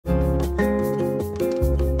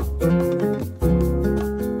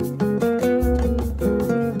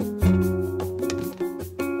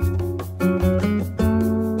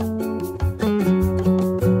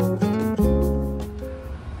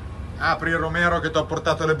Romero che ti ho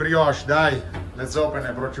portato le brioche, dai. Let's open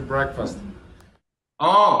it, brought you breakfast.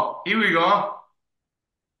 Oh, here we go.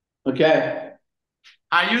 Okay.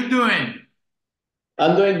 How you doing?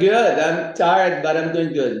 I'm doing good. I'm tired, but I'm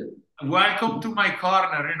doing good. Welcome to my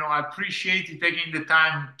corner. I appreciate you taking the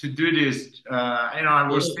time to do this. I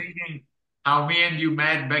was Yeah. thinking how me and you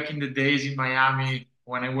met back in the days in Miami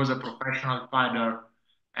when I was a professional fighter,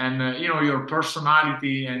 and your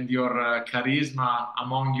personality and your charisma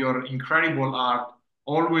among your incredible art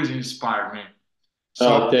always inspired me. So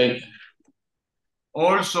Oh, thank you.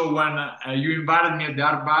 also, when you invited me at the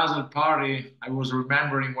Art Basel party, I was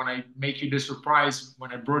remembering when I make you the surprise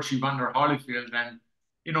when I brought you Vander Holyfield, and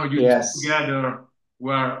you two Yes. together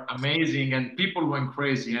were amazing, and people went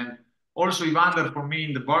crazy. And also, Evander for me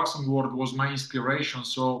in the boxing world was my inspiration.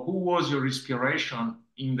 So, who was your inspiration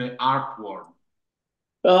in the art world?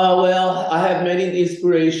 Well, I have many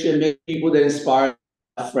inspiration, many people that inspire.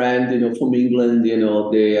 A friend, from England,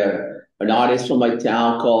 they are an artist from my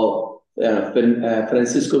town called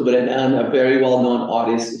Francisco Brennan, a very well-known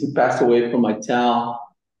artist. He passed away from my town.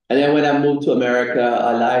 And then when I moved to America,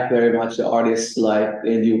 I like very much the artists like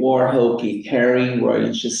Andy Warhol, Keith Haring, Roy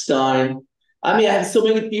Lichtenstein. I mean, I have so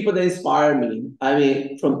many people that inspire me. I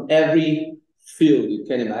mean, from every field you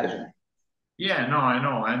can imagine. Yeah, no, I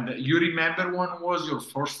know. And you remember when was your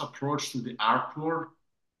first approach to the art world?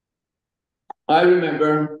 I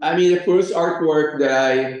remember, I mean, the first artwork that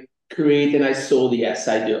I created and I sold, yes,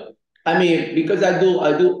 I do. I mean, because I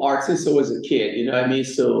do art since I was a kid, you know what I mean?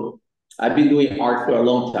 So I've been doing art for a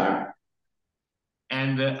long time.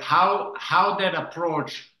 And how that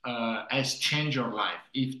approach has changed your life,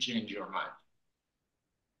 if changed your life.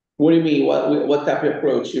 What do you mean? What type of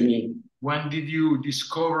approach you mean? When did you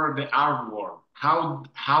discover the art world? How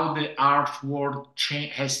the art world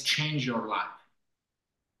has changed your life?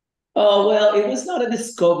 Oh, well, it was not a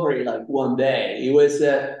discovery like one day. It was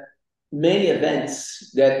many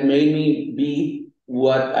events that made me be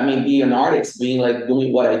an artist, being like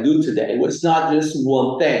doing what I do today. It was not just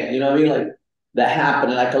one thing, you know what I mean? Like that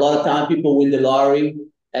happened. Like a lot of time people win the lottery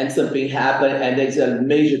and something happened and there's a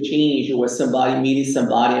major change where somebody meeting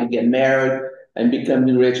somebody and get married and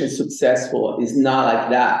becoming rich and successful. It's not like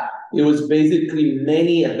that. It was basically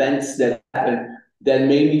many events that happened that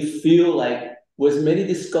made me feel like was many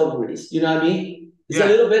discoveries. You know what I mean? It's a Yeah,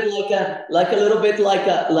 little bit like a little bit like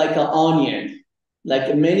an onion,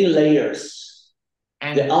 like many layers.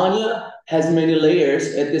 The and onion has many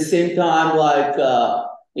layers at the same time, like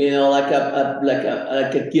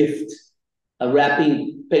like a gift, a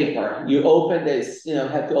wrapping paper. You open this,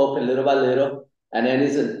 have to open little by little, and then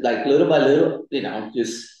it's like little by little,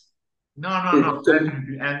 just no, no, no, it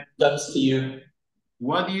definitely. And comes to you.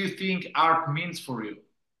 what do you think art means for you?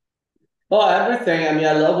 Oh, everything. I mean,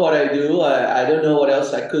 I love what I do. I don't know what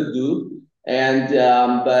else I could do, and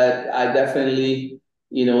but I definitely,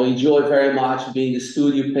 enjoy very much being in the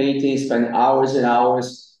studio painting. Spend hours and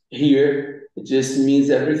hours here. It just means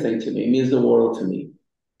everything to me. It means the world to me.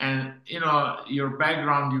 And your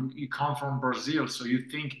background, you come from Brazil, so you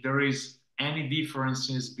think there is any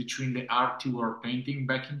differences between the art you were painting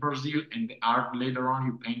back in Brazil and the art later on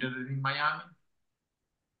you painted it in Miami?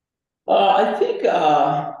 I think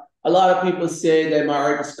a lot of people say that my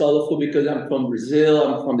art is colorful because I'm from Brazil.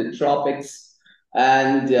 I'm from the tropics,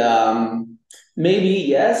 and maybe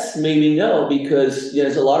yes, maybe no, because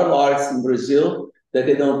there's a lot of artists in Brazil that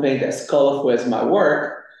they don't paint as colorful as my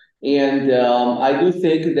work, and I do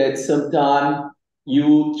think that sometimes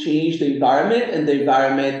you change the environment, and the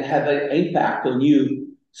environment have an impact on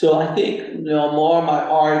you. So I think more of my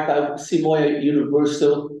art, I see more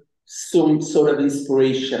universal some sort of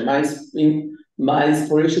inspiration. My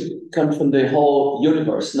inspiration comes from the whole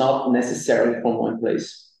universe, not necessarily from one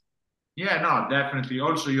place. Yeah, no, definitely.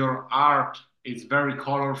 Also, your art is very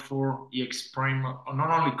colorful. You express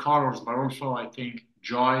not only colors, but also, I think,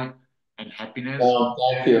 joy and happiness.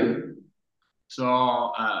 Thank you.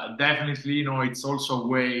 So, definitely, it's also a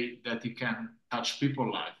way that you can touch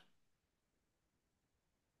people's life.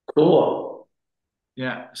 Cool.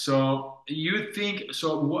 Yeah. So, you think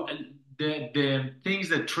so? What the things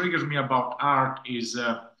that triggers me about art is,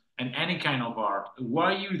 and any kind of art.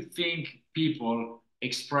 Why you think people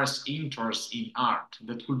express interest in art?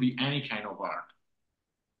 That could be any kind of art.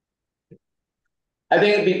 I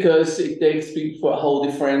think because it takes people for a whole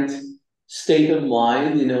different state of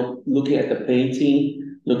mind, looking at the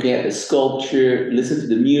painting, looking at the sculpture, listen to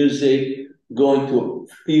the music, going to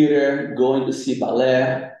theater, going to see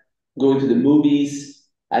ballet, going to the movies.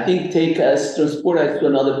 I think transport us to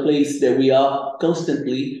another place that we are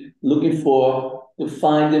constantly looking for to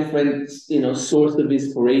find different, source of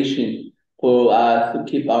inspiration. to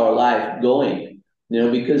keep our life going.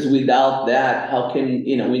 Because without that, how can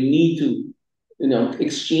we need to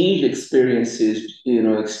exchange experiences,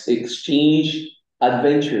 exchange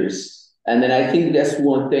adventures. And then I think that's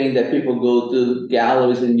one thing that people go to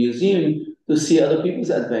galleries and museums to see other people's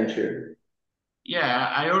adventure.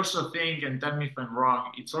 Yeah, I also think, and tell me if I'm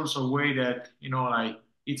wrong, it's also a way that, like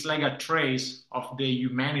it's like a trace of the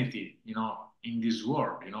humanity, in this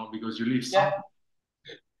world, because you leave Yeah. something.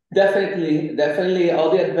 Definitely, definitely all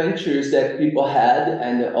the adventures that people had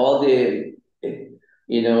and all the,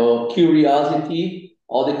 curiosity,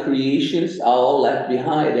 all the creations are all left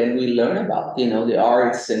behind. And we learn about, the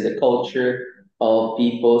arts and the culture of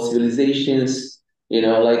people, civilizations,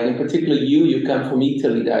 like in particular you come from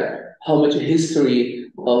Italy, that how much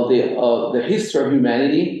history of the history of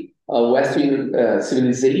humanity, Western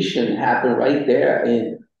civilization happened right there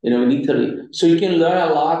in Italy. So you can learn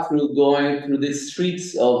a lot through going through the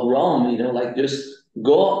streets of Rome, like just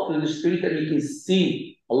go up to the street and you can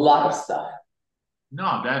see a lot of stuff.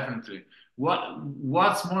 No, definitely.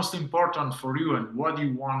 What's most important for you, and what do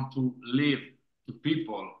you want to leave to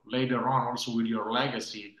people later on, also with your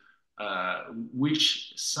legacy?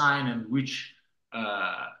 Which sign and which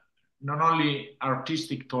uh, not only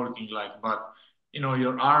artistic talking, like, but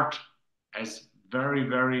your art has very,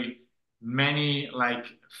 very many like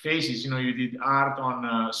phases. You did art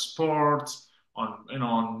on sports, on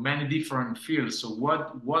on many different fields. So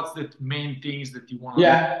what's the main things that you want to leave?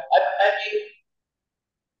 Yeah,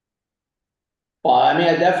 well, I mean,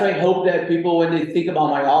 I definitely hope that people, when they think about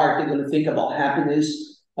my art, they're going to think about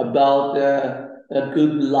happiness, about a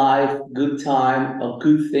good life, good time, of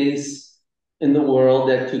good things in the world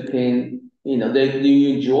that you can, that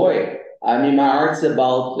you enjoy. I mean, my art's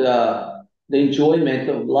about the enjoyment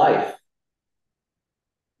of life.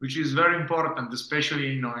 Which is very important,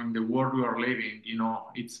 especially in the world we are living.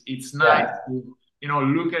 It's nice Yeah, to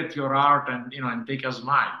look at your art and and take a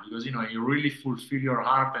smile, because you really fulfill your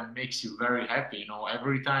art and makes you very happy.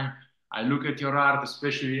 Every time I look at your art,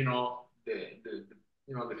 especially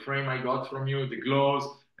the frame I got from you, the glows,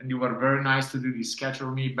 and you were very nice to do this sketch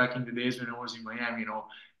of me back in the days when I was in Miami.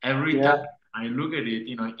 Every time yeah, I look at it,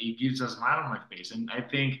 it gives a smile on my face, and I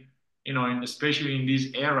think and especially in this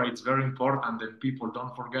era, it's very important that people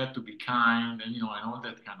don't forget to be kind and and all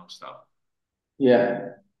that kind of stuff.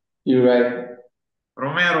 yeah. You're right.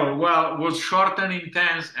 Romero, well, it was short and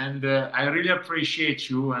intense, and I really appreciate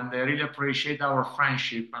you, and I really appreciate our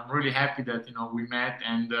friendship. I'm really happy that we met,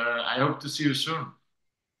 and I hope to see you soon.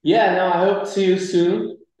 Yeah, no, I hope to see you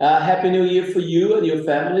soon. Happy New Year for you and your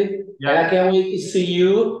family. And Yeah. I can't wait to see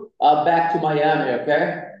you back to Miami, okay?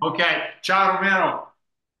 Ok. Ciao, Romero.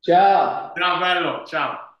 Ciao. Ciao, bello.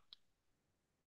 Ciao.